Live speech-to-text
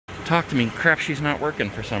Talk to me. Crap, she's not working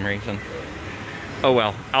for some reason. Oh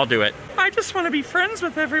well, I'll do it. I just want to be friends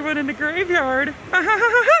with everyone in the graveyard.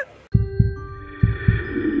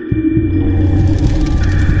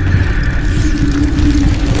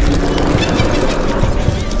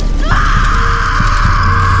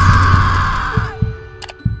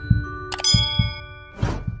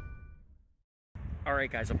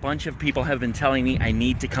 Alright guys, a bunch of people have been telling me I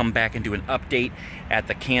need to come back and do an update at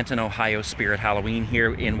the Canton, Ohio Spirit Halloween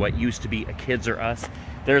here in what used to be a Kids R Us.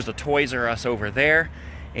 There's a Toys R Us over there,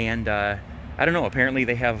 and I don't know, apparently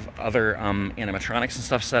they have other animatronics and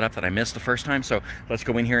stuff set up that I missed the first time, so let's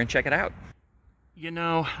go in here and check it out. You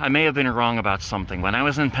know, I may have been wrong about something. When I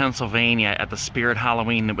was in Pennsylvania at the Spirit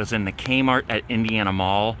Halloween that was in the Kmart at Indiana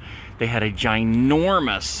Mall, they had a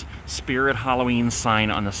ginormous Spirit Halloween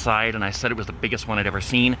sign on the side, and I said it was the biggest one I'd ever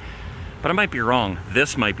seen. But I might be wrong.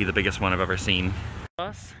 This might be the biggest one I've ever seen.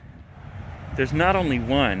 Plus, there's not only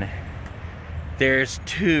one, there's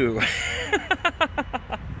two.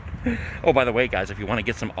 Oh, by the way, guys, if you want to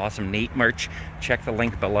get some awesome Nate merch, check the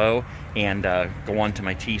link below and go on to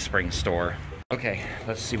my Teespring store. Okay,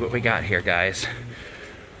 let's see what we got here, guys.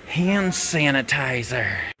 Hand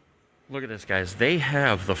sanitizer. Look at this, guys. They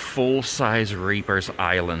have the full-size Reaper's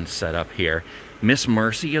Island set up here. Miss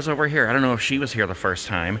Mercy is over here. I don't know if she was here the first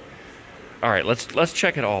time. All right, let's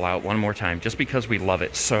check it all out one more time, just because we love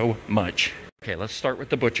it so much. Okay, let's start with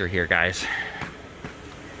the butcher here, guys.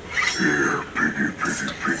 Here, piggy, piggy,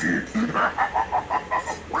 piggy.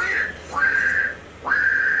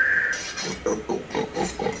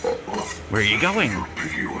 Where are you going?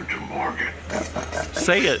 Piggy went to market.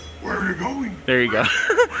 Say it. Where are you going? There you go.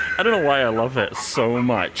 I don't know why I love that so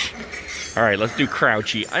much. All right, let's do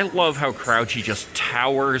Crouchy. I love how Crouchy just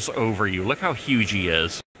towers over you. Look how huge he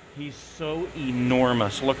is. He's so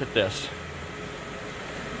enormous. Look at this.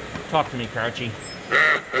 Talk to me, Crouchy.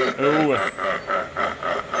 Oh.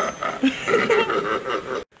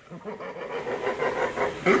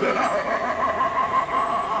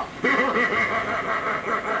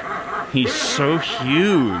 He's so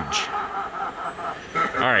huge.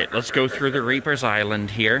 All right, let's go through the Reaper's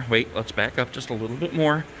Island here. Wait, let's back up just a little bit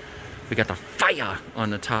more. We got the fire on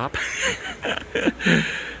the top.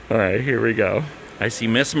 All right, here we go. I see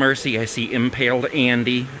Miss Mercy. I see Impaled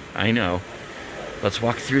Andy. I know. Let's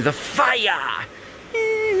walk through the fire.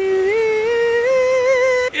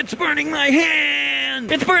 It's burning my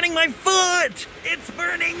hand. It's burning my foot. It's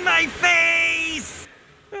burning my face.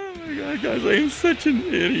 Oh my God, guys, I am such an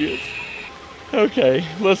idiot. Okay,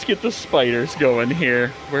 let's get the spiders going here.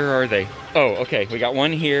 Where are they? Oh, okay, we got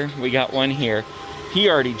one here. We got one here. He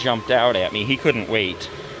already jumped out at me. He couldn't wait.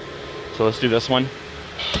 So let's do this one.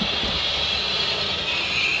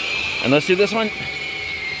 And let's do this one.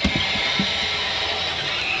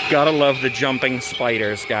 Gotta love the jumping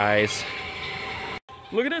spiders, guys.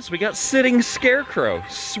 Look at this, we got Sitting Scarecrow.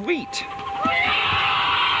 Sweet.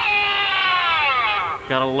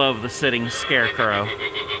 Gotta love the Sitting Scarecrow.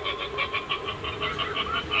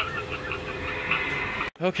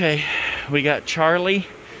 Okay, we got Charlie,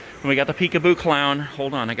 and we got the Peekaboo Clown.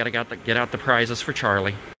 Hold on, I gotta get out the prizes for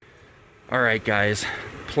Charlie. All right, guys,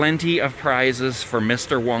 plenty of prizes for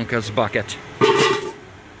Mr. Wonka's bucket.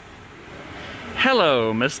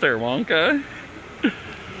 Hello, Mr. Wonka.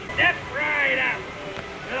 Step right up.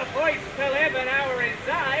 The voice to live an hour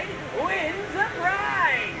inside wins a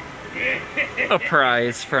prize. A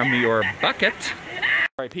prize from your bucket.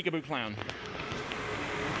 All right, Peekaboo Clown.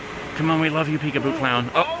 Come on, we love you, Peekaboo Clown.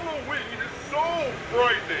 Oh. Halloween is so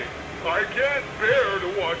frightening. I can't bear to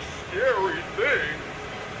watch scary things.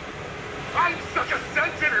 I'm such a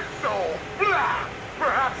sensitive soul. Blah!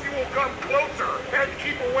 Perhaps you will come closer and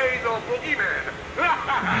keep away the boogeyman.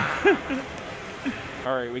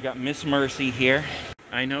 All right, we got Miss Mercy here.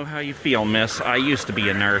 I know how you feel, miss. I used to be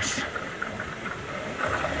a nurse.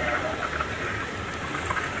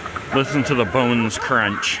 Listen to the bones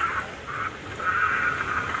crunch.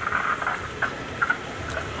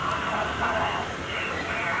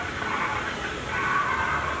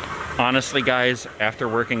 Honestly, guys, after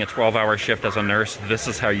working a 12-hour shift as a nurse, this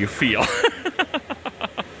is how you feel.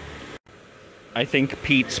 I think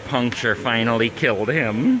Pete's puncture finally killed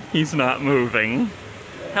him. He's not moving.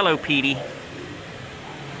 Hello, Petey.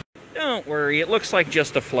 Don't worry, it looks like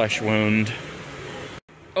just a flesh wound.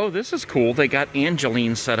 Oh, this is cool. They got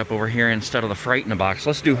Angeline set up over here instead of the Fright-in-a-Box.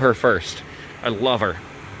 Let's do her first. I love her.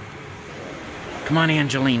 Come on,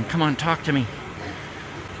 Angeline. Come on, talk to me.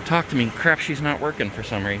 Talk to me. Crap, she's not working for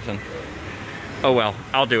some reason. Oh well,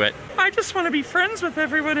 I'll do it. I just want to be friends with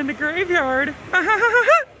everyone in the graveyard.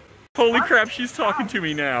 Holy crap, she's talking to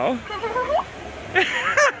me now.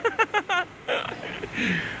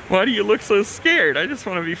 Why do you look so scared? I just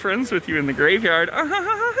want to be friends with you in the graveyard. Do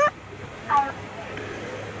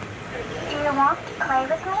you want to play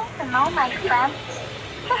with me and all my friends?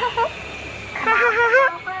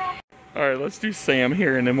 Alright, let's do Sam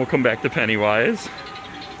here and then we'll come back to Pennywise.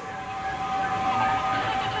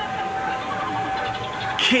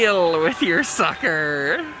 Kill with your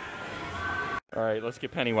sucker! Alright, let's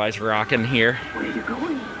get Pennywise rocking here. Where are you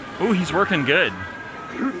going? Ooh, he's working good.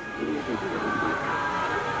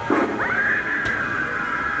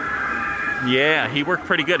 Yeah, he worked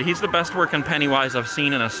pretty good. He's the best working Pennywise I've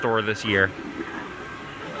seen in a store this year.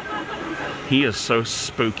 He is so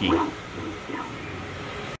spooky.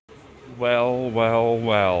 Well, well,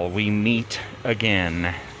 well, we meet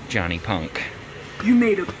again, Johnny Punk. You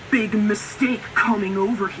made a big mistake coming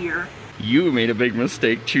over here. You made a big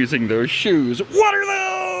mistake choosing those shoes. What are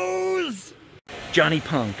those? Johnny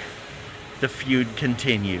Punk, the feud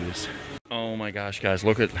continues. Oh my gosh, guys,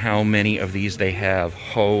 look at how many of these they have.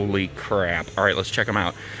 Holy crap. All right, let's check them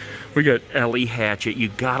out. We got Ellie Hatchet. You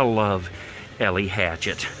gotta love Ellie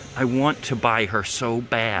Hatchet. I want to buy her so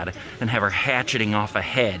bad and have her hatcheting off a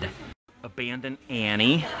head. Abandoned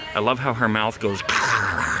Annie. I love how her mouth goes.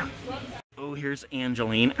 Oh, here's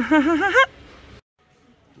Angeline.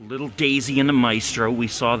 Little Daisy and the Maestro. We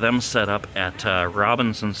saw them set up at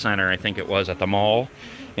Robinson Center, I think it was, at the mall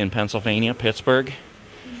in Pennsylvania, Pittsburgh.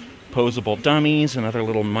 Posable dummies, another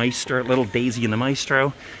little Maestro, little Daisy and the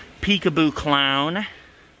Maestro. Peekaboo Clown.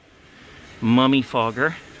 Mummy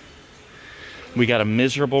Fogger. We got a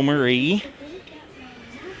Miserable Marie.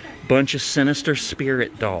 Bunch of Sinister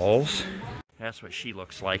Spirit dolls. That's what she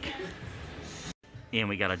looks like. And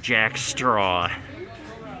we got a Jack Straw.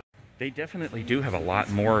 They definitely do have a lot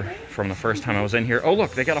more from the first time I was in here. Oh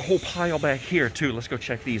look, they got a whole pile back here too. Let's go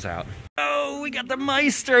check these out. Oh, we got the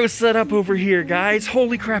Maestro set up over here, guys.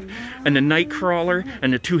 Holy crap. And the Nightcrawler,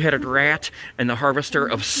 and the two-headed rat, and the Harvester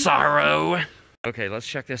of Sorrow. Okay, let's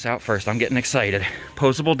check this out first. I'm getting excited.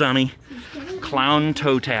 Posable dummy. Clown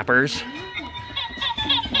toe tappers.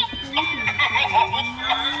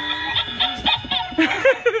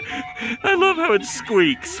 I love how it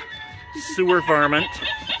squeaks. Sewer varmint.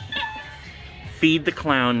 Feed the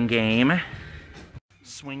Clown game.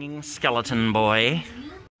 Swinging skeleton boy.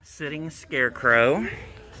 Sitting scarecrow.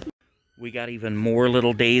 We got even more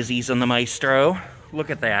little daisies in the Maestro. Look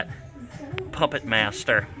at that. Puppet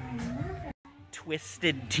master.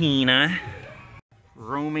 Twisted Tina.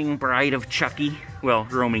 Roaming bride of Chucky. Well,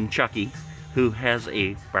 roaming Chucky, who has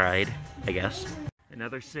a bride, I guess.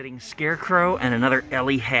 Another sitting scarecrow and another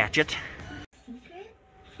Ellie Hatchet.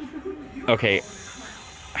 Okay,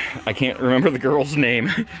 I can't remember the girl's name,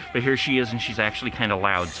 but here she is and she's actually kind of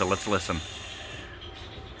loud, so let's listen.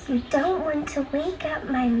 You don't want to wake up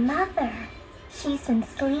my mother. She's been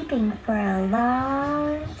sleeping for a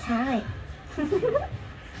long time.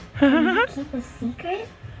 Can you keep a secret?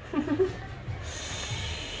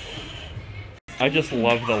 I just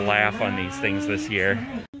love the laugh on these things this year.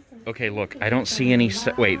 Okay, look, I don't see any...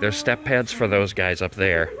 Wait, there's step pads for those guys up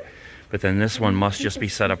there. But then this one must just be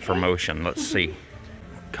set up for motion. Let's see.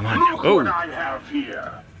 Come on. Look what I have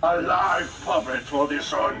here. A live puppet for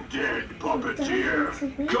this undead puppeteer.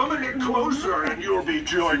 Come a bit closer and you'll be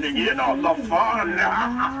joining in on the fun.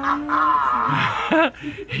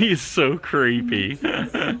 He's so creepy.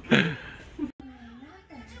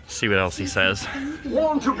 See what else he says.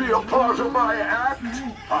 Want to be a part of my act?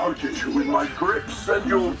 I'll get you in my grips and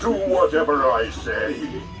you'll do whatever I say.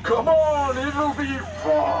 Come on, it'll be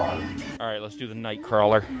fun. Alright, let's do the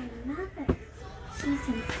Nightcrawler.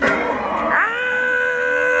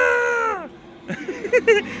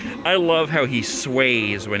 I love how he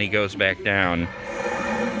sways when he goes back down.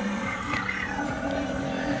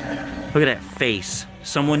 Look at that face.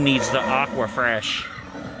 Someone needs the Aqua Fresh.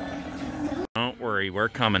 Don't worry, we're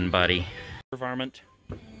coming, buddy. Varmint.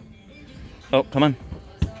 Oh, come on.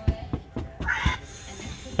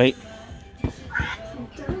 Wait.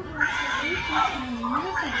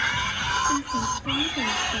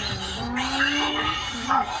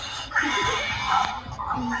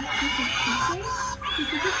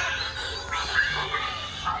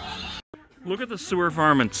 Look at the sewer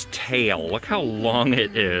varmint's tail. Look how long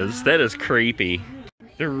it is. That is creepy.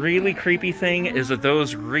 The really creepy thing is that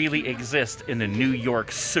those really exist in the New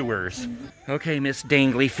York sewers. Okay, Miss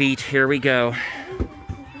Dangly Feet, here we go.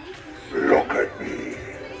 Look at me,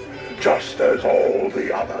 just as all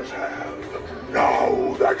the others have.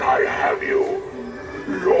 Now that I have you,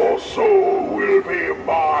 your soul will be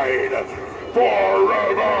mine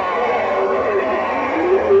forever.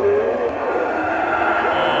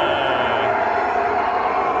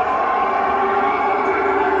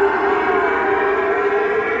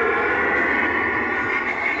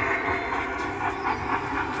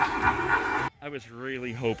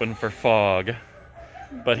 hoping for fog,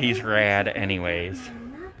 but he's rad anyways.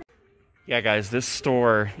 Yeah, guys, this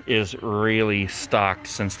store is really stocked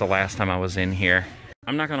since the last time I was in here.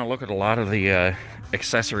 I'm not going to look at a lot of the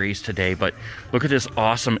accessories today, but look at this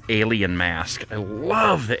awesome alien mask. I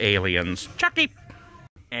love the aliens. Chucky!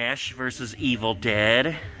 Ash versus Evil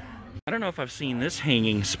Dead. I don't know if I've seen this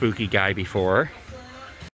hanging spooky guy before.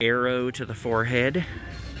 Arrow to the forehead.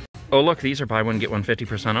 Oh, look, these are buy one, get one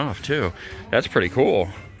 50% off, too. That's pretty cool.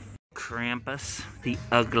 Krampus, the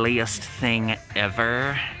ugliest thing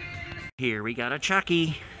ever. Here we got a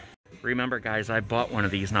Chucky. Remember, guys, I bought one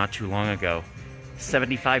of these not too long ago.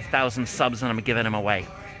 75,000 subs and I'm giving him away.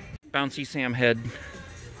 Bouncy Sam head.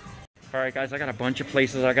 Alright, guys, I got a bunch of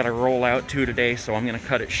places I gotta roll out to today, so I'm gonna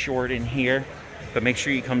cut it short in here. But make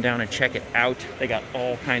sure you come down and check it out. They got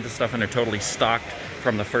all kinds of stuff and they're totally stocked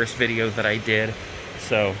from the first videos that I did.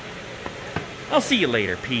 So, I'll see you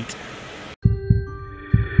later, Pete.